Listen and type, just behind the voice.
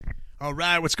All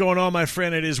right, what's going on, my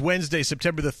friend? It is Wednesday,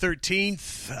 September the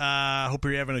 13th. Hope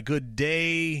you're having a good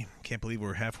day. Can't believe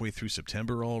we're halfway through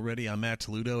September already. I'm Matt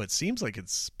Toledo. It seems like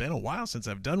it's been a while since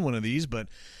I've done one of these, but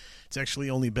it's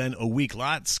actually only been a week.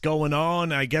 Lots going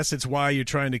on. I guess it's why you're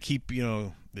trying to keep,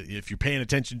 if you're paying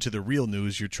attention to the real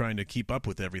news, you're trying to keep up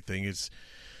with everything. It's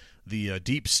the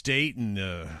deep state and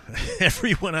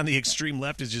everyone on the extreme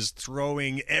left is just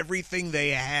throwing everything they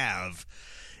have.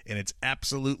 And it's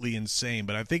absolutely insane.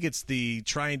 But I think it's the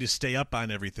trying to stay up on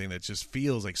everything that just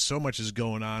feels like so much is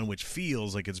going on, which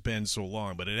feels like it's been so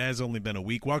long. But it has only been a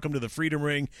week. Welcome to the Freedom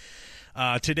Ring.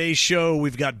 Today's show,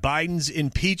 we've got Biden's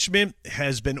impeachment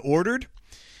has been ordered.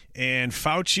 And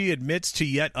Fauci admits to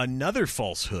yet another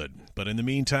falsehood. But in the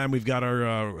meantime, we've got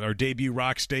our debut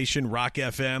rock station, Rock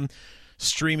FM,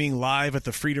 streaming live at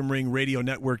the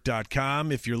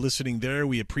freedomringradionetwork.com. If you're listening there,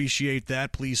 we appreciate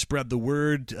that. Please spread the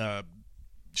word.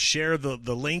 Share the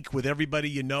link with everybody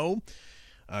you know.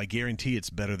 I guarantee it's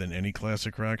better than any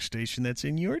classic rock station that's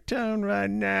in your town right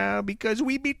now because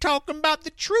we be talking about the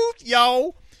truth,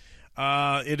 yo.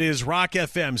 It is Rock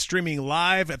FM streaming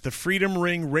live at the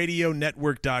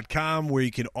freedomringradionetwork.com, where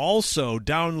you can also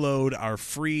download our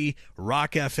free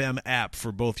Rock FM app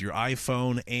for both your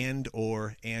iPhone and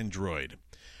or Android.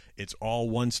 It's all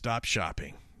one-stop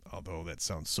shopping, although that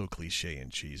sounds so cliche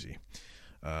and cheesy.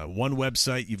 One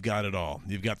website, you've got it all.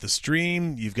 You've got the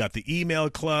stream, you've got the email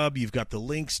club, you've got the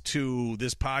links to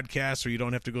this podcast, so you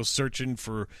don't have to go searching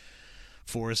for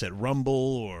us at Rumble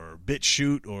or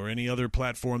BitChute or any other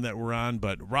platform that we're on.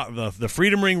 But the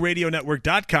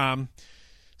freedomringradionetwork.com,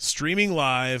 streaming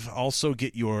live. Also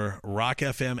get your Rock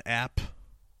FM app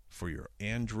for your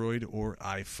Android or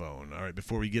iPhone. All right,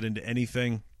 before we get into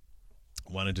anything,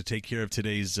 wanted to take care of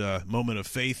today's moment of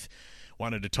faith.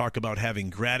 Wanted to talk about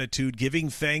having gratitude, giving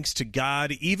thanks to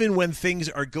God, even when things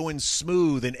are going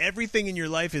smooth and everything in your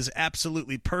life is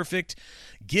absolutely perfect.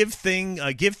 Give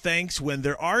thanks when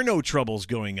there are no troubles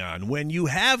going on, when you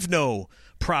have no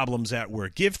problems at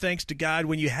work. Give thanks to God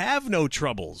when you have no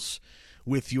troubles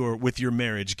with your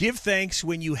marriage. Give thanks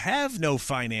when you have no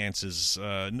finances,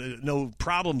 no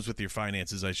problems with your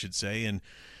finances, I should say, and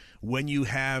when you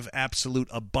have absolute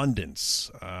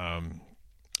abundance.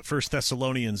 1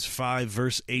 Thessalonians 5,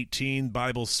 verse 18,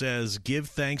 Bible says, "Give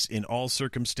thanks in all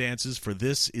circumstances, for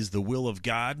this is the will of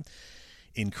God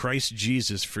in Christ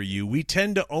Jesus for you." We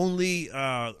tend to only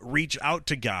reach out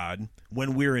to God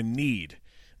when we're in need,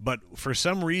 but for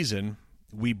some reason,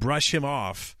 we brush him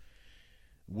off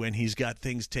when he's got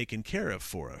things taken care of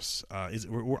for us.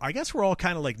 I guess we're all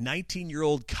kind of like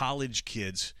 19-year-old college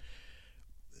kids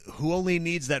who only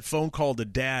needs that phone call to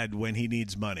dad when he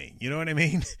needs money. You know what I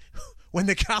mean? When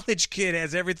the college kid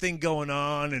has everything going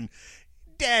on and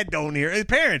dad don't hear,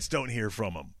 parents don't hear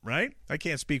from him, right? I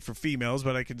can't speak for females,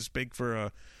 but I can speak for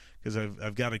because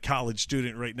I've got a college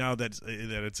student right now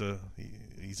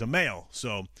he's a male.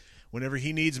 So whenever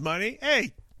he needs money,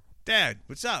 hey, dad,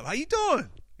 what's up? How you doing?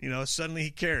 Suddenly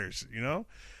he cares.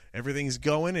 Everything's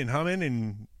going and humming,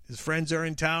 and his friends are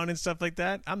in town and stuff like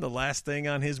that. I'm the last thing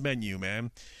on his menu,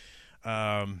 man.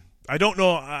 I don't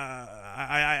know.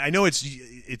 I know it's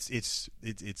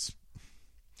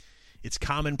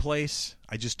commonplace.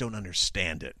 I just don't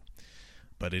understand it.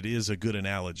 But it is a good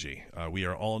analogy. We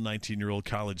are all 19-year-old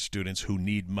college students who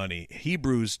need money.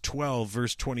 Hebrews 12,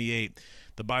 verse 28,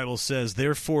 the Bible says,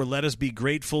 "Therefore let us be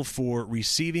grateful for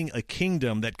receiving a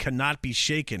kingdom that cannot be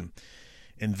shaken,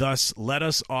 and thus let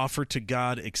us offer to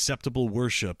God acceptable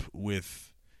worship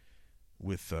with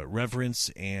reverence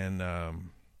and..."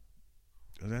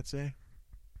 What does that say?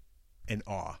 And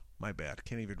awe. My bad.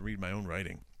 Can't even read my own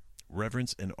writing.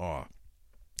 Reverence and awe.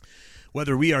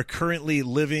 Whether we are currently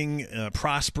living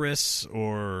prosperous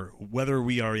or whether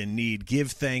we are in need,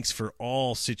 give thanks for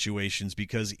all situations,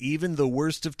 because even the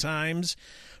worst of times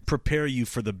prepare you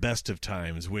for the best of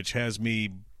times, which has me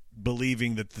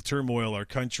believing that the turmoil our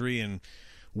country and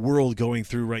world going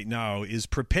through right now is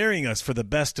preparing us for the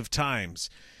best of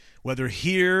times. Whether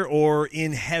here or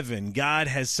in heaven, God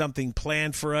has something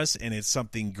planned for us, and it's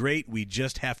something great. We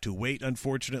just have to wait,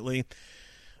 unfortunately.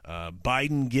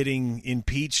 Biden getting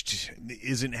impeached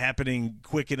isn't happening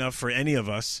quick enough for any of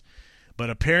us,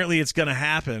 but apparently it's going to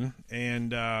happen,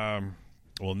 and,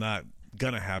 not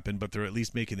going to happen, but they're at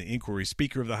least making the inquiry.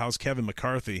 Speaker of the House, Kevin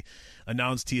McCarthy,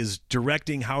 announced he is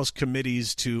directing House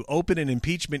committees to open an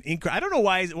impeachment inquiry. I don't know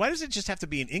why does it just have to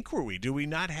be an inquiry? Do we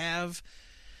not have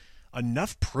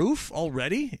enough proof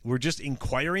already? We're just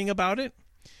inquiring about it.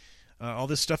 All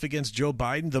this stuff against Joe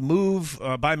Biden. The move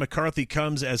by McCarthy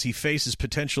comes as he faces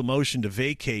potential motion to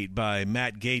vacate by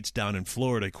Matt Gaetz down in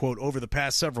Florida. Quote, "Over the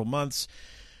past several months,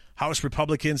 House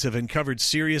Republicans have uncovered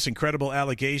serious and credible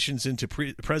allegations into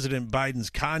President Biden's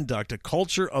conduct, a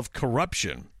culture of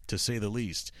corruption, to say the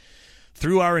least.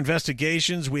 Through our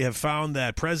investigations, we have found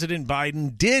that President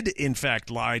Biden did, in fact,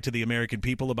 lie to the American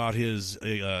people about his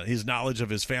knowledge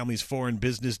of his family's foreign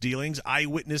business dealings.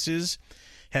 Eyewitnesses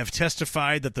have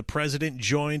testified that the president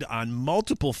joined on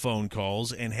multiple phone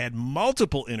calls and had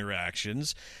multiple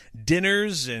interactions,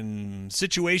 dinners, and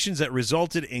situations that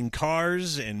resulted in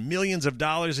cars and millions of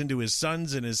dollars into his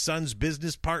sons and his sons'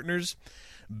 business partners.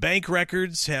 Bank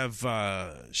records have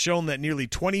shown that nearly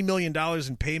 $20 million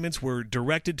in payments were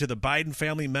directed to the Biden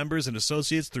family members and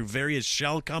associates through various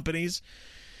shell companies.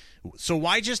 So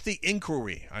why just the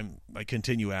inquiry? I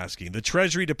continue asking. The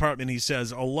Treasury Department, he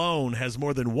says, alone has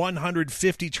more than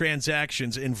 150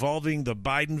 transactions involving the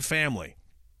Biden family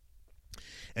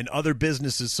and other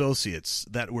business associates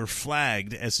that were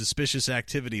flagged as suspicious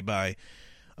activity by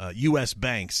U.S.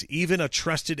 banks. Even a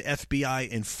trusted FBI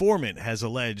informant has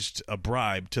alleged a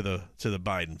bribe to the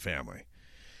Biden family.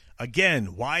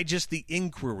 Again, why just the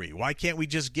inquiry? Why can't we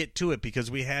just get to it? Because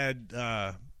we had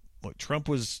Trump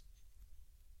was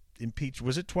impeached.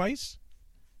 Was it twice?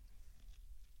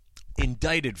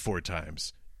 Indicted 4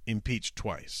 times, impeached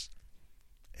twice,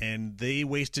 and they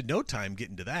wasted no time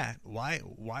getting to that. Why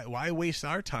waste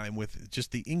our time with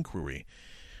just the inquiry?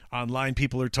 Online,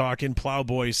 people are talking.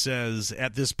 Plowboy says,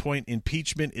 at this point,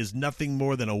 impeachment is nothing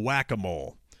more than a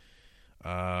whack-a-mole.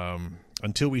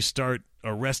 Until we start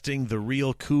arresting the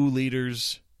real coup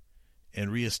leaders and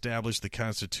reestablish the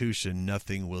Constitution,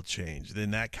 nothing will change.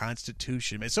 Then that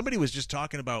Constitution, man, somebody was just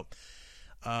talking about,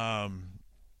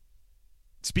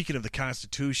 speaking of the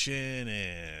Constitution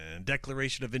and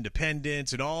Declaration of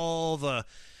Independence and all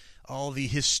the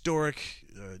historic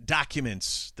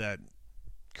documents that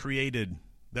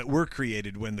were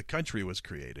created when the country was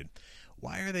created.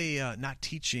 Why are they not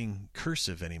teaching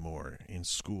cursive anymore in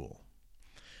school?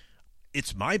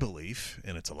 It's my belief,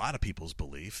 and it's a lot of people's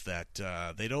belief, that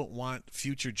they don't want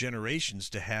future generations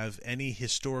to have any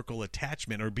historical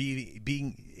attachment or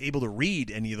being able to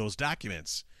read any of those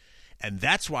documents. And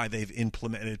that's why they've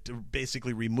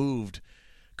basically removed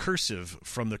cursive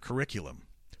from the curriculum.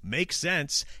 Makes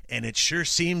sense, and it sure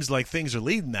seems like things are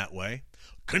leading that way.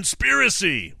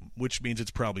 Conspiracy, which means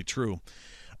it's probably true.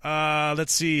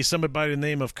 Let's see. Somebody by the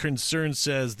name of Concern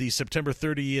says the September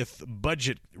 30th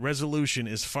budget resolution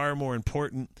is far more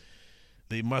important.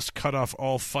 They must cut off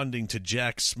all funding to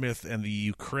Jack Smith and the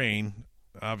Ukraine.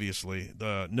 Obviously,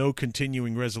 the no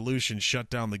continuing resolution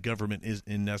shut down the government is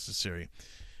unnecessary.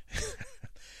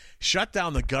 Shut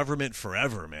down the government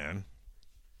forever, man.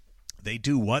 They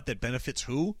do what that benefits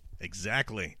who?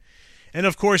 Exactly. And,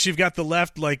 of course, you've got the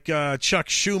left like Chuck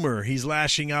Schumer. He's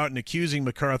lashing out and accusing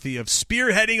McCarthy of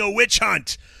spearheading a witch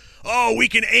hunt. Oh, we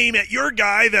can aim at your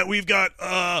guy that we've got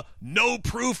no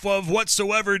proof of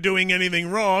whatsoever doing anything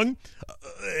wrong.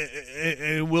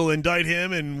 And we'll indict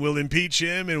him and we'll impeach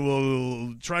him and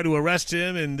we'll try to arrest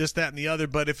him and this, that, and the other.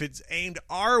 But if it's aimed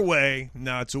our way,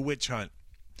 no, it's a witch hunt.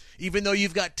 Even though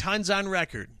you've got tons on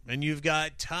record and you've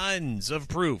got tons of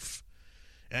proof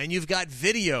and you've got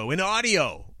video and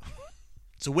audio.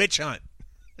 It's a witch hunt.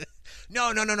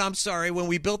 No, I'm sorry. When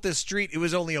we built this street, it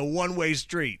was only a one-way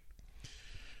street.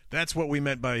 That's what we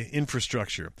meant by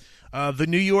infrastructure. The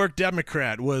New York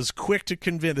Democrat was quick to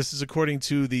convict. This is according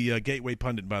to the Gateway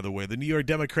Pundit, by the way. The New York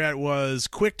Democrat was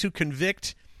quick to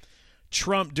convict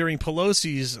Trump during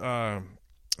Pelosi's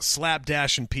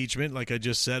slapdash impeachment, like I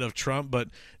just said, of Trump. But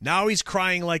now he's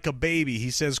crying like a baby.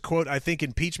 He says, quote, I think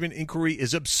impeachment inquiry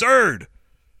is absurd.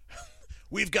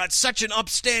 We've got such an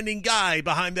upstanding guy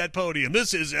behind that podium.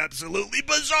 This is absolutely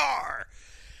bizarre.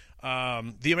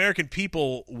 The American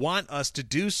people want us to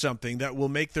do something that will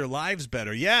make their lives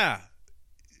better. Yeah,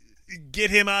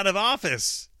 get him out of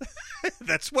office.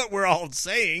 That's what we're all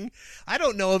saying. I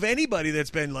don't know of anybody that's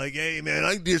been like, hey, man,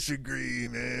 I disagree,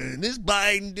 man. This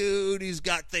Biden dude, he's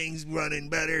got things running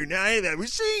better than I've ever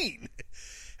seen.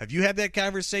 Have you had that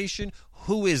conversation?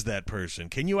 Who is that person?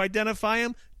 Can you identify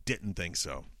him? Didn't think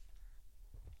so.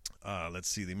 Let's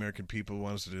see. The American people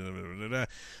want us to do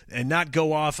and not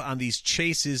go off on these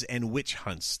chases and witch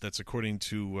hunts. That's according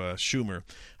to Schumer.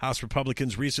 House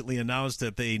Republicans recently announced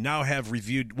that they now have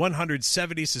reviewed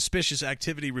 170 suspicious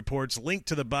activity reports linked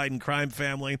to the Biden crime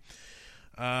family.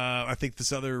 I think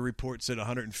this other report said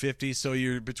 150, so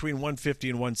you're between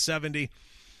 150 and 170.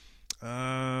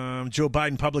 Joe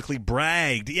Biden publicly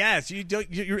bragged. Yes,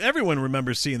 everyone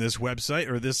remembers seeing this website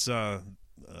or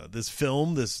this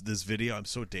film, this video. I'm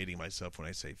so dating myself when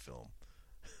I say film.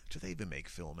 Do they even make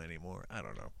film anymore? I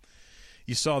don't know.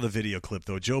 You saw the video clip,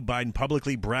 though. Joe Biden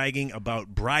publicly bragging about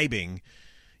bribing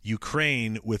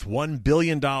Ukraine with $1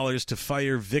 billion to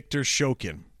fire Viktor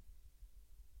Shokin,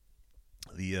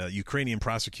 the Ukrainian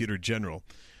prosecutor general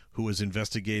who was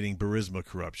investigating Burisma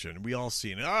corruption. We all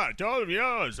seen it. I told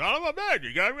him, son of a bitch,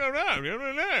 you got me around.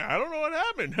 I don't know what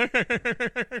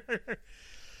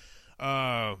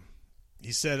happened.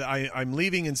 He said, I'm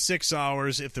leaving in 6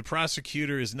 hours. If the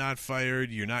prosecutor is not fired,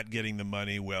 you're not getting the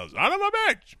money. Well, son of a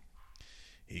bitch.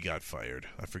 He got fired.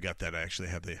 I forgot that I actually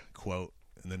have the quote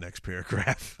in the next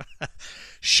paragraph.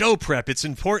 Show prep. It's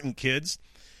important, kids.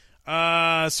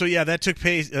 That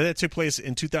took place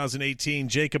in 2018.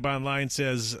 Jacob Online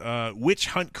says, Witch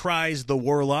Hunt cries the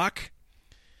warlock.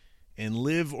 And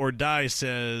Live or Die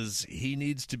says he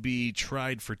needs to be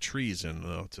tried for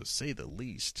treason, to say the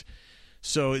least.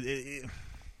 So, I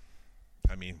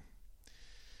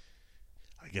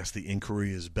guess the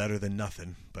inquiry is better than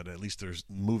nothing, but at least they're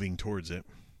moving towards it.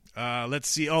 Let's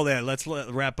see. Let's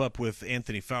wrap up with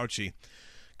Anthony Fauci.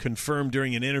 Confirmed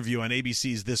during an interview on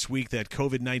ABC's This Week that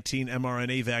COVID-19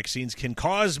 mRNA vaccines can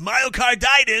cause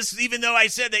myocarditis, even though I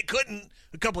said they couldn't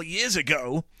a couple of years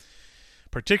ago,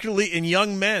 particularly in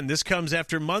young men. This comes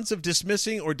after months of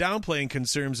dismissing or downplaying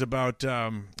concerns about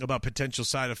potential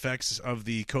side effects of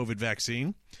the COVID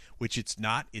vaccine, which it's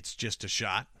not. It's just a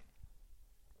shot,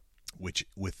 which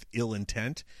with ill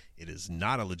intent. It is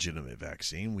not a legitimate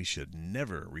vaccine. We should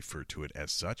never refer to it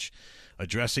as such.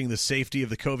 Addressing the safety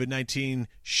of the COVID-19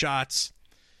 shots,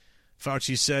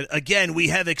 Fauci said, again, we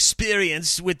have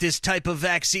experience with this type of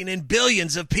vaccine in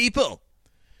billions of people.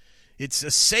 It's a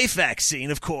safe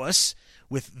vaccine, of course.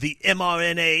 With the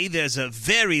mRNA, there's a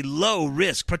very low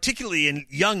risk, particularly in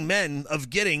young men,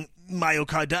 of getting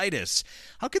myocarditis.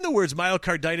 How can the words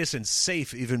myocarditis and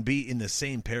safe even be in the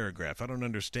same paragraph? I don't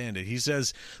understand it. He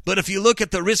says, but if you look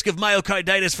at the risk of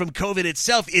myocarditis from COVID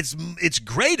itself, it's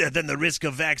greater than the risk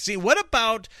of vaccine. What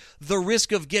about the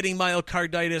risk of getting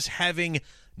myocarditis having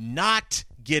not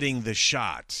getting the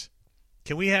shot?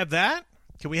 Can we have that?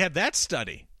 Can we have that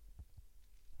study?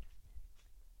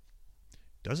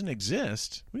 Doesn't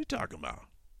exist. What are you talking about?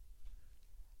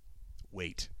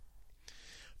 Wait.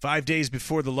 5 days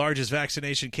before the largest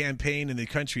vaccination campaign in the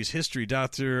country's history, I'll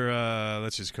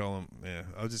just call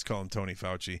him Tony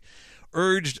Fauci,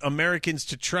 urged Americans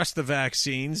to trust the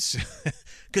vaccines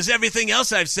because everything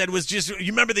else I've said was just,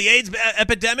 you remember the AIDS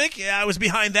epidemic? Yeah, I was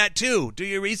behind that too. Do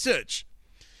your research.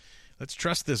 Let's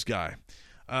trust this guy.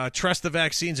 Trust the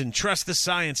vaccines and trust the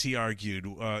science, he argued.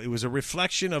 It was a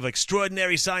reflection of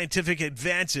extraordinary scientific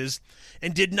advances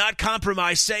and did not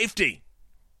compromise safety,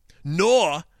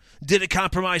 nor did it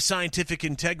compromise scientific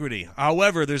integrity.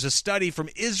 However, there's a study from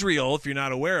Israel, if you're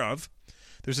not aware of,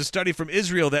 there's a study from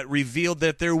Israel that revealed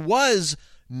that there was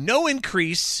no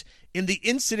increase in the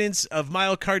incidence of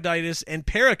myocarditis and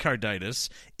pericarditis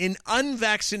in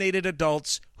unvaccinated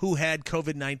adults who had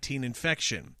COVID-19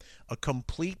 infection. A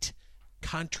complete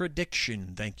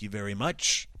contradiction. Thank you very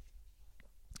much.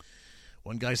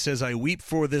 One guy says, I weep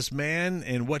for this man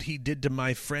and what he did to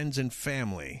my friends and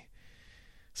family.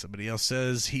 Somebody else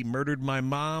says he murdered my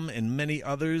mom and many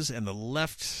others and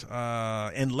left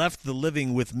the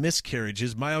living with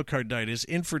miscarriages, myocarditis,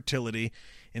 infertility,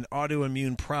 and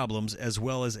autoimmune problems, as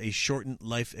well as a shortened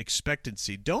life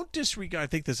expectancy. Don't disregard. I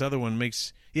think this other one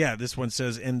makes. Yeah, this one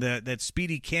says, and that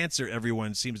speedy cancer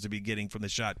everyone seems to be getting from the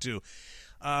shot too.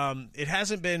 It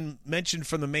hasn't been mentioned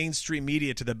from the mainstream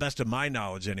media, to the best of my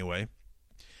knowledge, anyway,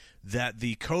 that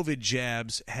the COVID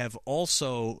jabs have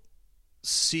also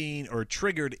seen or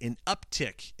triggered an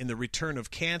uptick in the return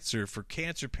of cancer for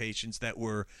cancer patients that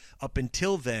were up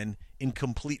until then in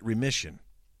complete remission.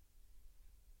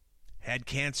 Had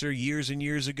cancer years and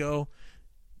years ago,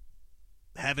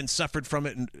 haven't suffered from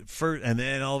it, and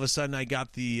then all of a sudden I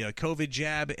got the COVID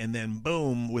jab, and then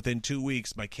boom, within 2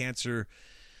 weeks my cancer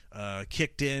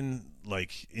kicked in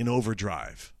like in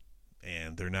overdrive.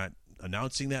 And they're not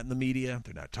announcing that in the media.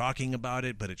 They're not talking about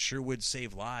it, but it sure would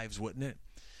save lives, wouldn't it?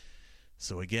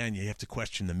 So again, you have to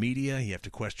question the media, you have to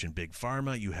question Big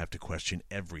Pharma, you have to question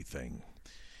everything.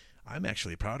 I'm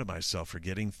actually proud of myself for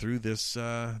getting through this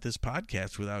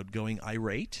podcast without going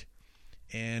irate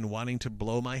and wanting to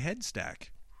blow my head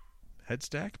stack. Head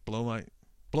stack? Blow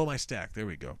my stack. There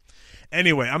we go.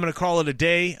 Anyway, I'm going to call it a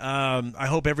day. I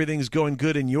hope everything's going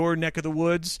good in your neck of the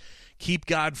woods. Keep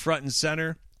God front and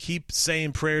center. Keep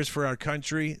saying prayers for our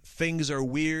country. Things are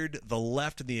weird. The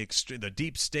left and the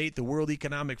deep state, the World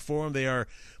Economic Forum, they are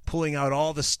pulling out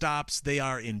all the stops. They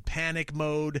are in panic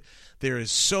mode. There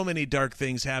is so many dark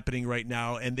things happening right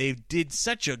now, and they did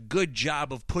such a good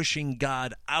job of pushing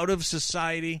God out of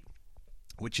society,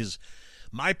 which is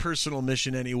my personal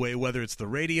mission anyway, whether it's the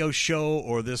radio show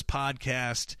or this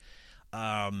podcast.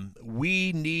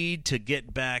 We need to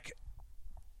get back.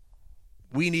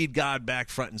 We need God back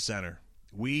front and center.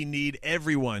 We need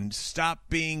everyone. Stop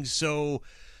being so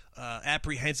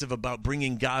apprehensive about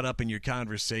bringing God up in your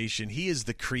conversation. He is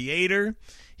the creator.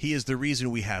 He is the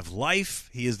reason we have life.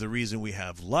 He is the reason we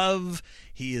have love.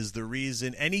 He is the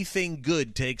reason anything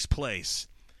good takes place.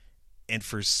 And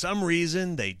for some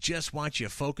reason, they just want you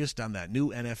focused on that new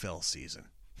NFL season.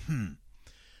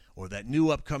 Or that new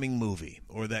upcoming movie.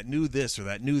 Or that new this or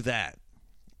that new that.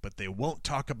 But they won't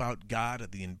talk about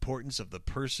God, the importance of the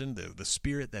person, the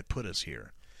spirit that put us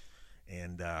here.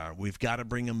 And we've got to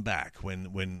bring him back.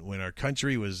 When our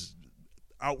country was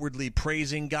outwardly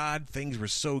praising God, things were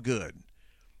so good.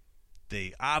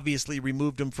 They obviously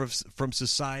removed him from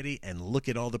society, and look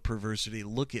at all the perversity.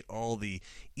 Look at all the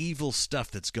evil stuff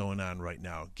that's going on right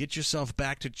now. Get yourself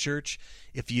back to church.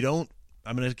 If you don't,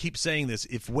 I'm going to keep saying this.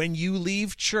 If when you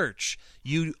leave church,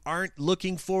 you aren't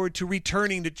looking forward to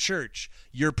returning to church,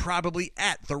 you're probably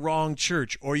at the wrong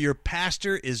church, or your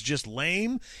pastor is just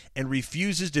lame and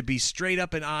refuses to be straight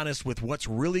up and honest with what's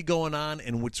really going on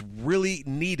and what's really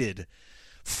needed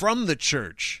from the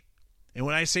church. And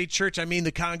when I say church, I mean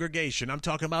the congregation. I'm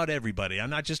talking about everybody. I'm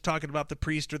not just talking about the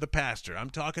priest or the pastor. I'm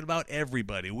talking about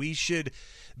everybody. We should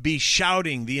be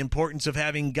shouting the importance of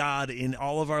having God in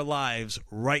all of our lives.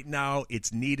 Right now,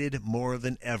 it's needed more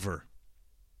than ever.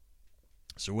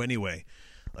 So anyway,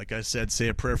 like I said, say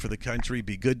a prayer for the country.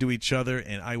 Be good to each other.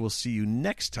 And I will see you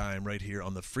next time right here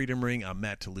on the Freedom Ring. I'm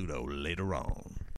Matt Toludo. Later on.